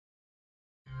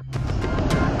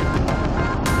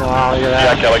Look at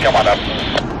that. Yeah, Kelly, come on up.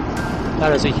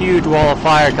 That is a huge wall of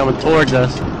fire coming towards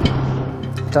us.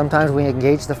 Sometimes we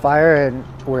engage the fire and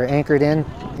we're anchored in,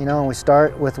 and we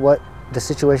start with what the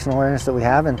situational awareness that we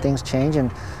have, and things change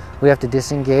and we have to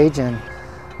disengage, and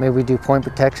maybe we do point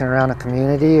protection around a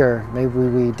community, or maybe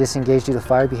we disengage due to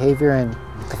fire behavior, and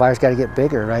the fire's got to get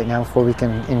bigger right now before we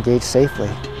can engage safely.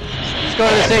 Let's go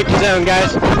to the safety zone,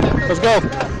 guys. Let's go.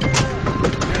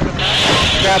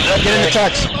 Get in the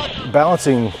trucks.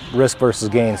 Balancing risk versus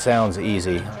gain sounds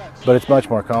easy, but it's much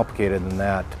more complicated than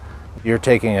that. You're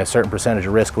taking a certain percentage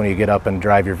of risk when you get up and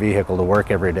drive your vehicle to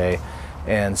work every day.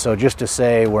 And so just to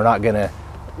say we're not going to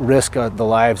risk the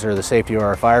lives or the safety of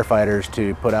our firefighters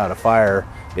to put out a fire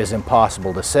is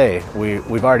impossible to say.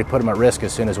 We've already put them at risk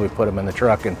as soon as we put them in the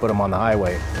truck and put them on the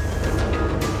highway.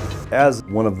 As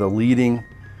one of the leading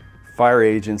fire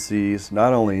agencies,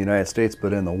 not only in the United States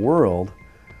but in the world,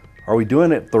 are we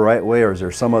doing it the right way, or is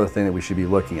there some other thing that we should be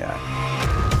looking at?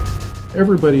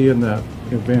 Everybody in that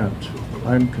event,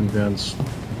 I'm convinced,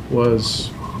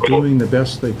 was doing the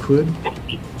best they could.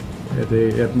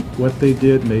 What they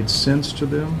did made sense to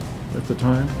them at the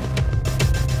time.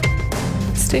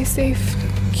 Stay safe,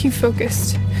 keep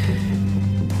focused,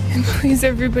 and please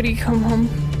everybody come home.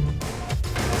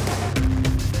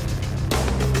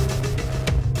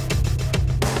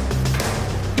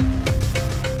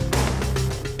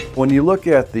 When you look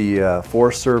at the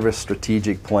Forest Service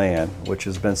strategic plan, which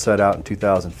has been set out in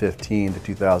 2015 to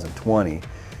 2020,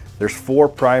 there's 4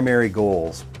 primary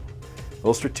goals.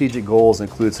 Those strategic goals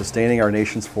include sustaining our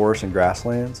nation's forests and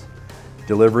grasslands,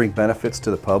 delivering benefits to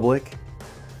the public,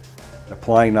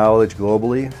 applying knowledge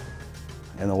globally,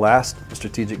 and the last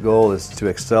strategic goal is to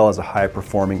excel as a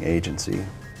high-performing agency.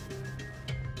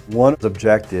 One of the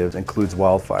objectives includes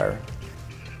wildfire.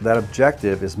 That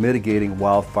objective is mitigating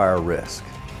wildfire risk.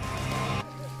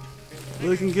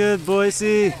 Looking good,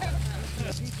 Boise.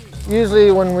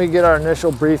 Usually when we get our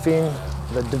initial briefing,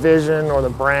 the division or the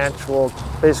branch will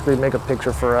basically make a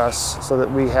picture for us so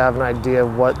that we have an idea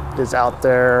of what is out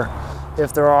there,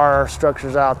 if there are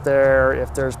structures out there,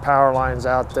 if there's power lines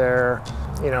out there,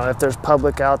 if there's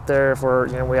public out there, if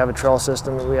we have a trail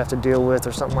system that we have to deal with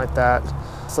or something like that.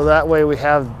 So that way we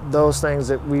have those things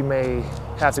that we may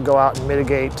have to go out and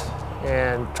mitigate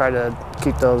and try to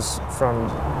keep those from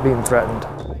being threatened.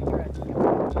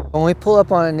 When we pull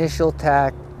up on initial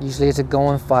attack, usually it's a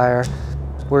going fire,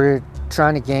 we're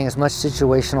trying to gain as much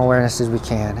situational awareness as we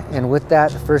can. And with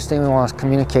that, the first thing we want is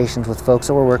communications with folks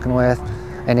that we're working with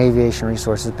and aviation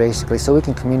resources, basically, so we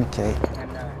can communicate.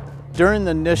 During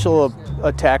the initial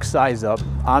attack size up,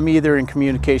 I'm either in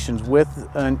communications with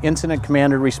an incident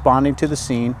commander responding to the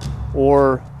scene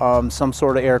or some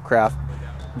sort of aircraft.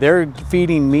 They're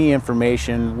feeding me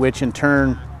information, which in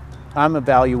turn I'm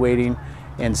evaluating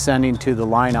and sending to the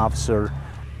line officer.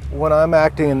 When I'm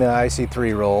acting in the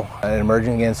IC3 role, an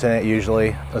emerging incident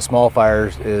usually, a small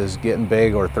fire is getting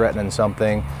big or threatening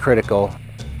something critical.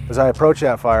 As I approach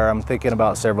that fire, I'm thinking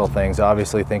about several things,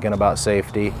 obviously thinking about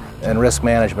safety, and risk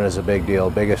management is a big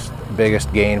deal.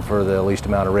 Biggest gain for the least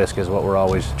amount of risk is what we're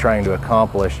always trying to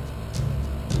accomplish.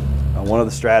 One of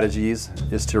the strategies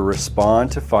is to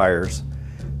respond to fires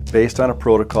based on a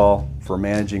protocol for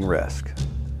managing risk,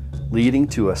 leading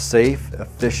to a safe,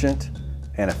 efficient,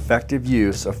 and effective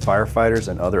use of firefighters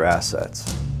and other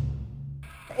assets.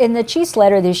 In the Chief's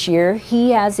letter this year,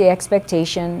 he has the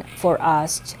expectation for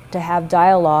us to have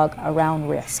dialogue around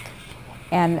risk.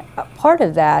 And part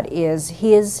of that is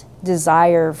his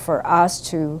desire for us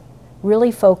to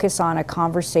really focus on a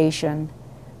conversation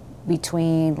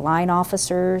between line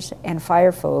officers and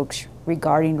fire folks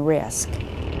regarding risk.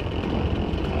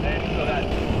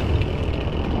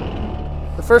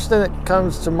 The first thing that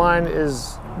comes to mind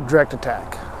is direct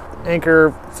attack.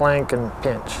 Anchor, flank, and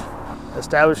pinch.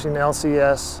 Establishing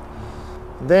LCS.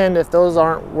 Then if those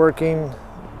aren't working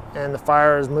and the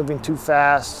fire is moving too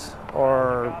fast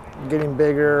or getting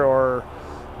bigger or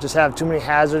just have too many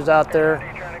hazards out there,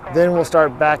 then we'll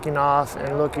start backing off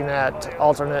and looking at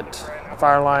alternate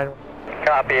fire line.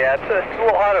 Copy, yeah, it's a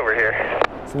little hot over here.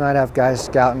 So we might have guys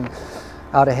scouting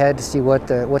out ahead to see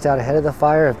what's out ahead of the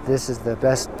fire, if this is the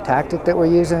best tactic that we're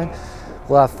using.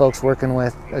 We'll have folks working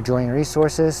with adjoining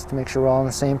resources to make sure we're all on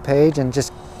the same page and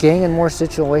just gaining more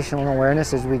situational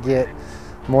awareness as we get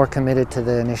more committed to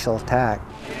the initial attack.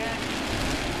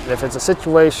 If it's a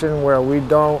situation where we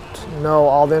don't know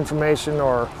all the information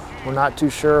or we're not too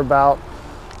sure about,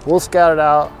 we'll scout it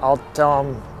out. I'll tell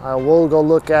them we'll go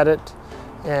look at it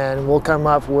and we'll come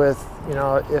up with,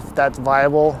 if that's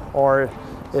viable or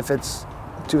if it's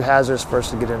too hazardous for us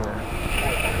to get in there.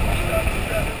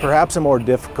 Perhaps a more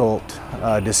difficult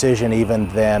decision even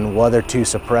than whether to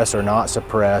suppress or not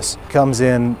suppress comes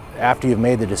in after you've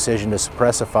made the decision to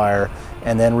suppress a fire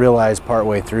and then realize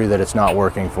partway through that it's not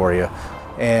working for you.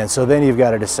 And so then you've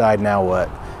got to decide now what.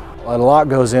 A lot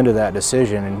goes into that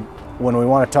decision, and when we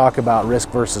want to talk about risk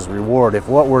versus reward, if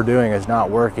what we're doing is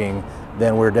not working,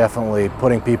 then we're definitely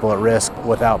putting people at risk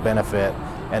without benefit,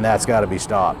 and that's got to be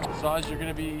stopped.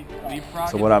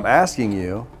 So what I'm asking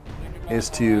you is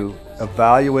to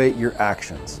evaluate your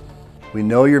actions. We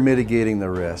know you're mitigating the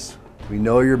risks. We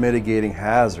know you're mitigating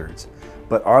hazards,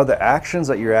 but are the actions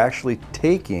that you're actually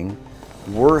taking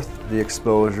worth the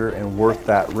exposure and worth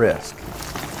that risk?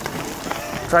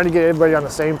 Trying to get everybody on the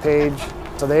same page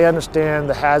so they understand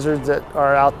the hazards that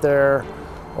are out there,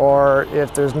 or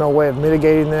if there's no way of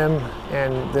mitigating them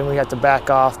and then we have to back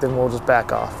off, then we'll just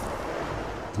back off.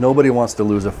 Nobody wants to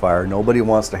lose a fire. Nobody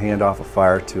wants to hand off a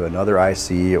fire to another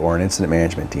IC or an incident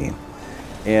management team.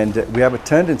 And we have a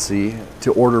tendency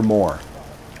to order more.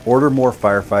 Order more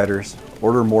firefighters,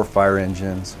 order more fire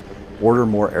engines, order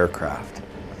more aircraft.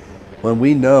 When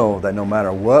we know that no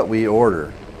matter what we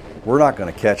order, we're not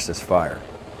going to catch this fire.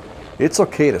 It's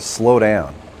okay to slow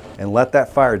down and let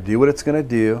that fire do what it's going to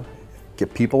do,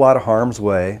 get people out of harm's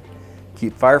way,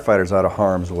 keep firefighters out of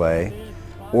harm's way,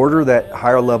 order that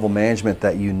higher level management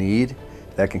that you need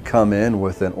that can come in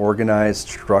with an organized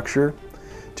structure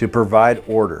to provide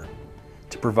order,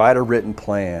 to provide a written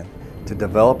plan, to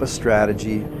develop a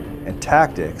strategy and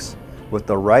tactics with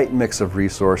the right mix of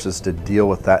resources to deal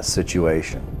with that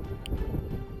situation.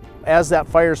 As that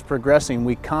fire is progressing,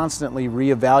 we constantly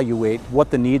reevaluate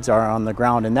what the needs are on the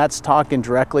ground, and that's talking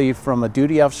directly from a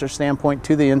duty officer standpoint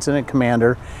to the incident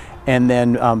commander and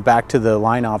then back to the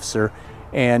line officer.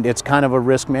 And it's kind of a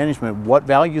risk management. What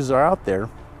values are out there,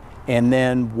 and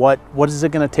then what is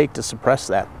it going to take to suppress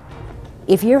that?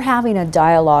 If you're having a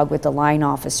dialogue with the line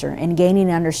officer and gaining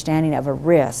an understanding of a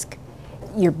risk,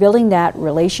 you're building that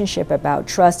relationship about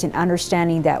trust and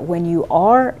understanding that when you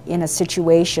are in a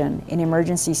situation, an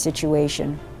emergency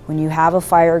situation, when you have a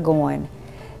fire going,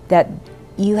 that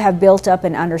you have built up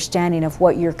an understanding of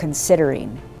what you're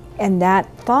considering. And that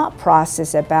thought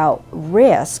process about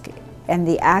risk and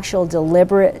the actual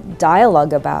deliberate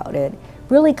dialogue about it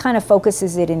really kind of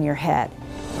focuses it in your head.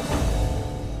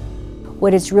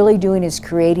 What it's really doing is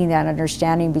creating that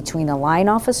understanding between the line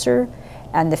officer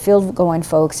and the field going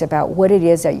folks about what it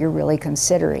is that you're really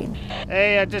considering.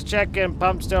 Hey, just checking,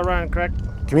 pump still running, correct?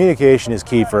 Communication is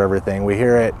key for everything. We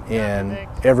hear it in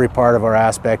every part of our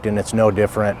aspect, and it's no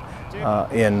different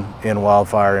in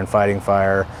wildfire and fighting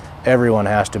fire. Everyone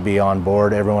has to be on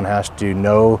board. Everyone has to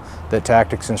know that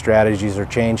tactics and strategies are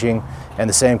changing, and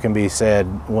the same can be said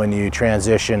when you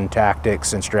transition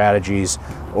tactics and strategies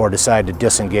or decide to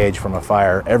disengage from a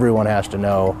fire. Everyone has to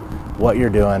know what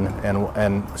you're doing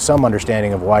and some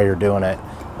understanding of why you're doing it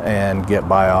and get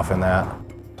buy-off in that.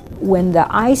 When the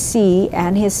IC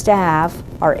and his staff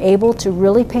are able to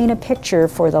really paint a picture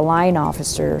for the line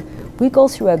officer, we go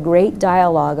through a great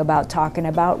dialogue about talking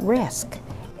about risk.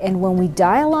 And when we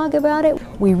dialogue about it,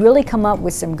 we really come up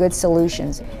with some good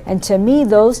solutions. And to me,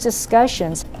 those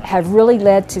discussions have really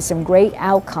led to some great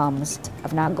outcomes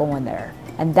of not going there.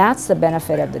 And that's the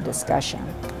benefit of the discussion.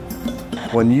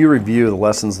 When you review the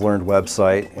Lessons Learned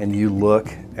website and you look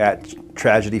at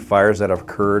tragedy fires that have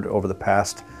occurred over the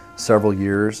past several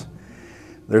years,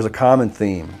 there's a common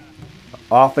theme.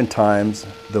 Oftentimes,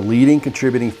 the leading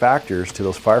contributing factors to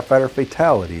those firefighter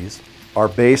fatalities are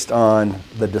based on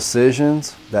the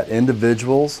decisions that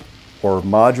individuals or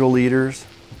module leaders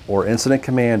or incident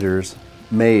commanders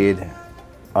made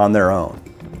on their own.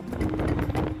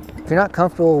 If you're not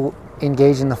comfortable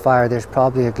engaging the fire, there's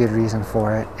probably a good reason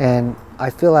for it. And I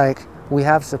feel like we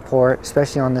have support,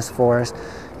 especially on this forest.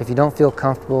 If you don't feel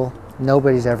comfortable,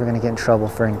 nobody's ever going to get in trouble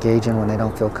for engaging when they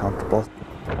don't feel comfortable.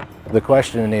 The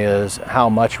question is how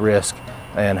much risk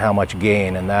and how much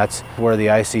gain, and that's where the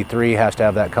IC3 has to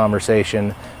have that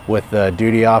conversation with the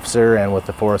duty officer and with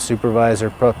the forest supervisor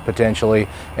potentially,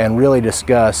 and really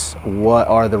discuss what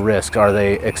are the risks. Are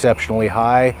they exceptionally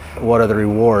high? What are the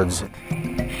rewards?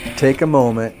 Take a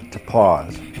moment to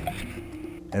pause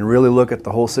and really look at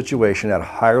the whole situation at a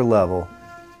higher level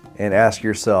and ask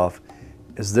yourself,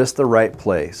 is this the right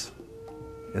place?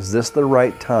 Is this the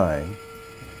right time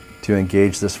to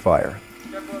engage this fire?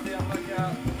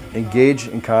 Engage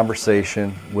in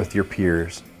conversation with your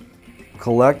peers.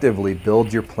 Collectively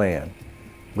build your plan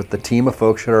with the team of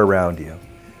folks that are around you.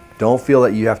 Don't feel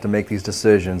that you have to make these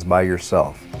decisions by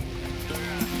yourself.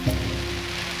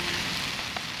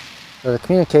 So the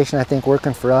communication, I think,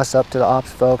 working for us up to the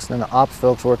ops folks, and then the ops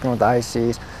folks working with the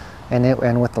ICs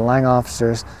and with the line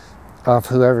officers, of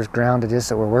whoever's ground it is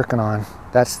that we're working on.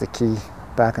 That's the key,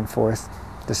 back and forth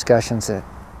discussions that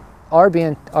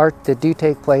that do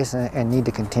take place and need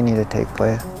to continue to take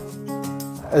place.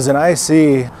 As an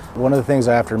IC, one of the things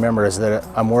I have to remember is that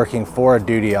I'm working for a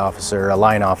duty officer, a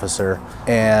line officer,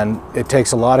 and it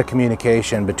takes a lot of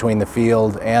communication between the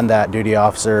field and that duty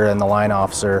officer and the line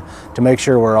officer to make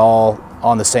sure we're all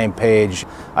on the same page.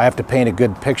 I have to paint a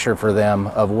good picture for them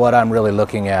of what I'm really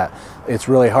looking at. It's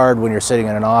really hard when you're sitting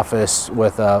in an office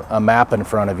with a map in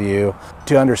front of you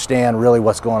to understand really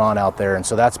what's going on out there. And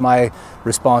so that's my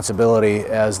responsibility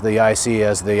as the IC,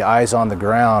 as the eyes on the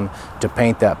ground, to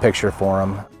paint that picture for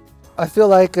them. I feel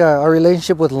like our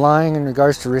relationship with line in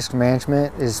regards to risk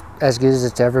management is as good as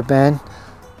it's ever been.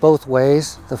 Both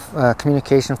ways, the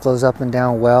communication flows up and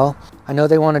down well. I know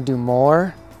they want to do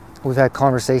more. We've had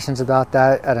conversations about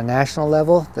that at a national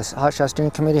level, the Hot Shot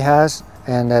Steering Committee has,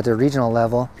 and at a regional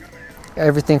level.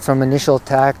 Everything from initial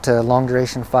attack to long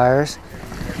duration fires.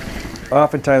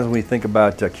 Oftentimes when we think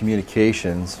about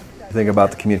communications, we think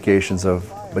about the communications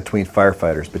between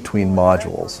firefighters, between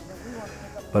modules.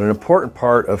 But an important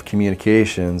part of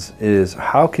communications is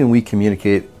how can we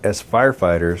communicate as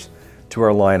firefighters to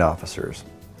our line officers.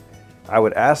 I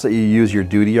would ask that you use your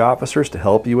duty officers to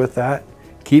help you with that.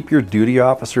 Keep your duty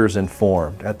officers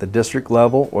informed at the district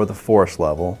level or the force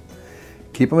level.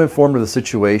 Keep them informed of the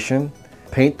situation.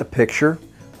 Paint the picture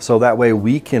so that way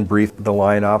we can brief the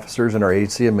line officers and our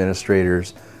agency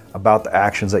administrators about the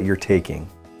actions that you're taking.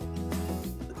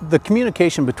 The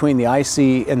communication between the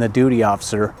IC and the duty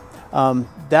officer,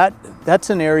 that's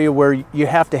an area where you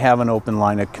have to have an open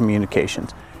line of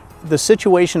communications. The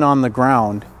situation on the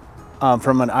ground,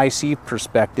 from an IC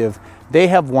perspective, they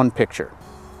have one picture.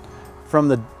 From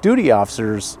the duty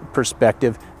officer's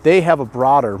perspective, they have a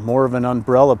broader, more of an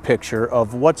umbrella picture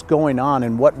of what's going on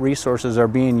and what resources are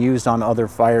being used on other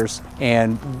fires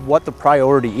and what the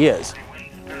priority is.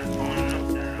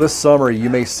 This summer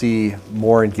you may see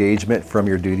more engagement from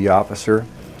your duty officer.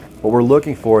 What we're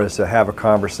looking for is to have a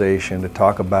conversation to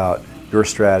talk about your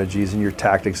strategies and your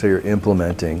tactics that you're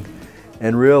implementing,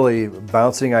 and really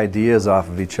bouncing ideas off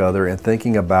of each other and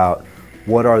thinking about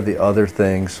what are the other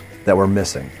things that we're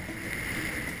missing.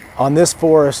 On this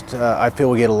forest, I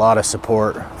feel we get a lot of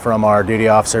support from our duty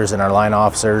officers and our line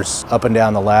officers up and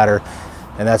down the ladder,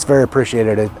 and that's very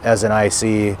appreciated as an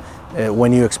IC.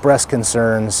 When you express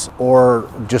concerns or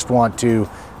just want to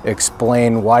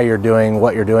explain why you're doing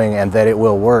what you're doing and that it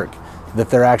will work, that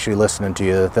they're actually listening to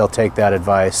you, that they'll take that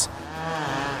advice.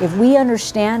 If we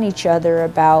understand each other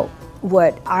about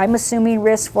what I'm assuming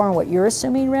risk for and what you're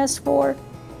assuming risk for,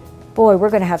 boy, we're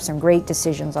going to have some great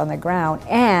decisions on the ground,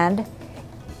 and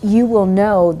you will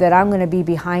know that I'm going to be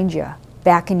behind you,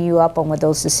 backing you up on what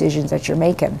those decisions that you're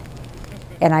making,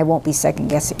 and I won't be second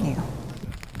guessing you.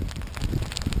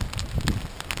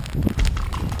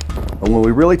 And when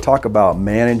we really talk about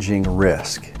managing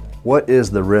risk, what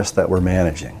is the risk that we're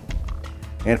managing?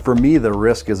 And for me, the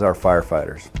risk is our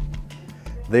firefighters.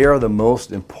 They are the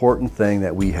most important thing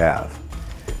that we have.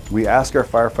 We ask our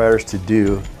firefighters to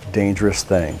do dangerous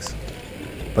things.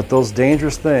 But those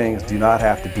dangerous things do not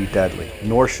have to be deadly,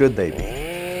 nor should they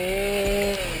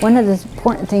be. One of the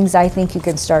important things I think you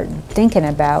can start thinking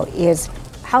about is,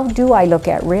 how do I look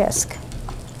at risk?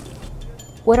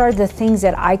 What are the things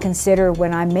that I consider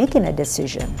when I'm making a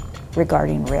decision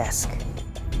regarding risk?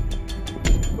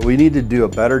 We need to do a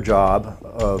better job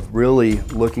of really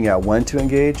looking at when to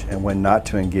engage and when not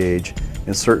to engage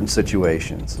in certain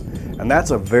situations. And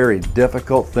that's a very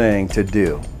difficult thing to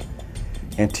do.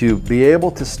 And to be able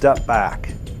to step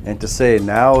back and to say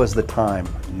now is the time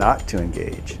not to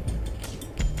engage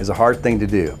is a hard thing to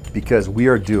do, because we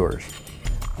are doers.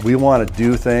 We want to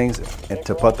do things and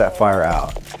to put that fire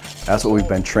out. That's what we've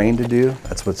been trained to do.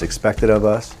 That's what's expected of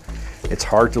us. It's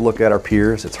hard to look at our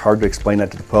peers. It's hard to explain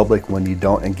that to the public when you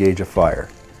don't engage a fire.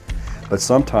 But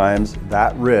sometimes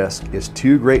that risk is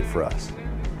too great for us.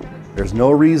 There's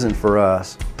no reason for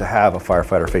us to have a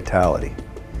firefighter fatality.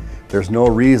 There's no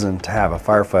reason to have a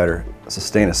firefighter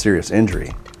sustain a serious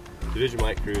injury. Division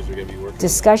Mike crews are going to be working.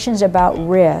 Discussions about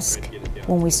risk,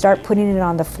 when we start putting it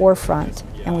on the forefront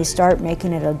and we start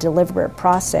making it a deliberate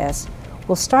process,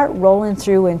 we'll start rolling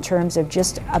through in terms of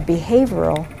just a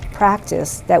behavioral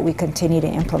practice that we continue to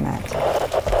implement.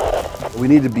 We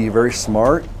need to be very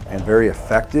smart and very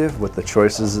effective with the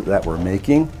choices that we're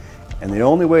making. And the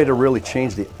only way to really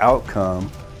change the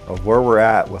outcome of where we're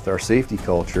at with our safety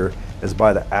culture is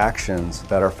by the actions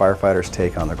that our firefighters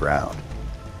take on the ground.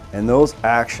 And those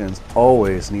actions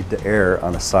always need to err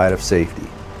on the side of safety.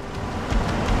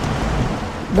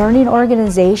 Learning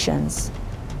organizations,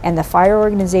 and the fire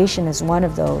organization is one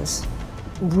of those,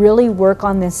 really work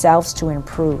on themselves to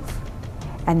improve.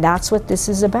 And that's what this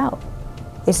is about.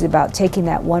 It's about taking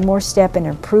that one more step and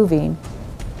improving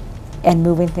and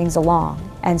moving things along.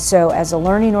 And so as a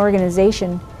learning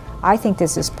organization, I think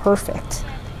this is perfect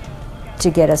to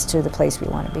get us to the place we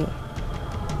want to be.